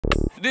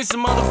This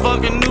some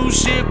motherfucking new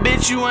shit,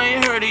 bitch, you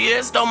ain't heard it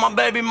yet. Stole my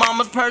baby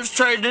mama's purse,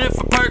 traded it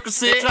for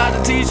Percocet. Tried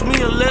to teach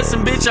me a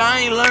lesson, bitch, I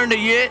ain't learned it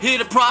yet.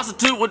 Hit a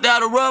prostitute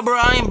without a rubber,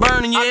 I ain't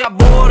burning yet. I got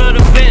bored of the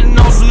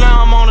fentanyl, so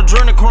now I'm on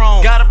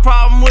adrenochrome. Got a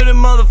problem with it,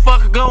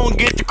 motherfucker, go and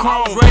get the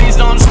chrome.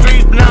 Raised on the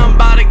streets, but now I'm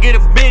about to get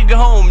a big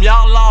home.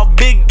 Y'all all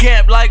big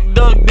cap like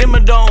Doug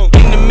Dimmadome.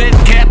 In the Met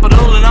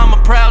Capital, and I'm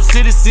a proud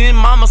citizen.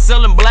 Mama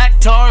selling black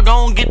tar,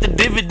 go and get the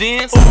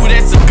dividends. Ooh,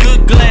 that's a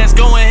good glass,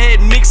 go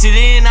ahead and mix it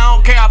in. I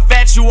don't care how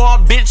fat you are,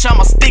 bitch,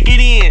 I'ma stick it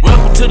in.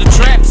 Welcome to the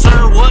trap,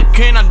 sir, what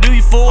can I do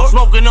you for? I'm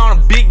smoking on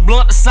a big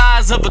blunt the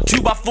size of a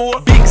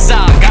 2x4. Big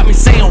side, got me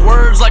saying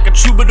words like a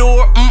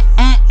troubadour.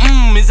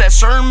 Is that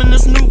Sherman,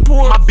 this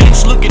Newport? My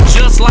bitch looking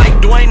just like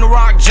Dwayne "The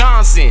Rock"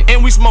 Johnson.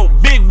 And we smoke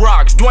big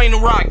rocks, Dwayne "The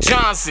Rock"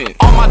 Johnson.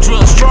 All my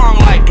drugs strong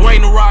like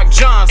Dwayne "The Rock"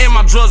 Johnson. And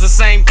my drugs the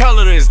same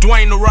color as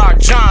Dwayne "The Rock"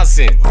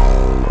 Johnson.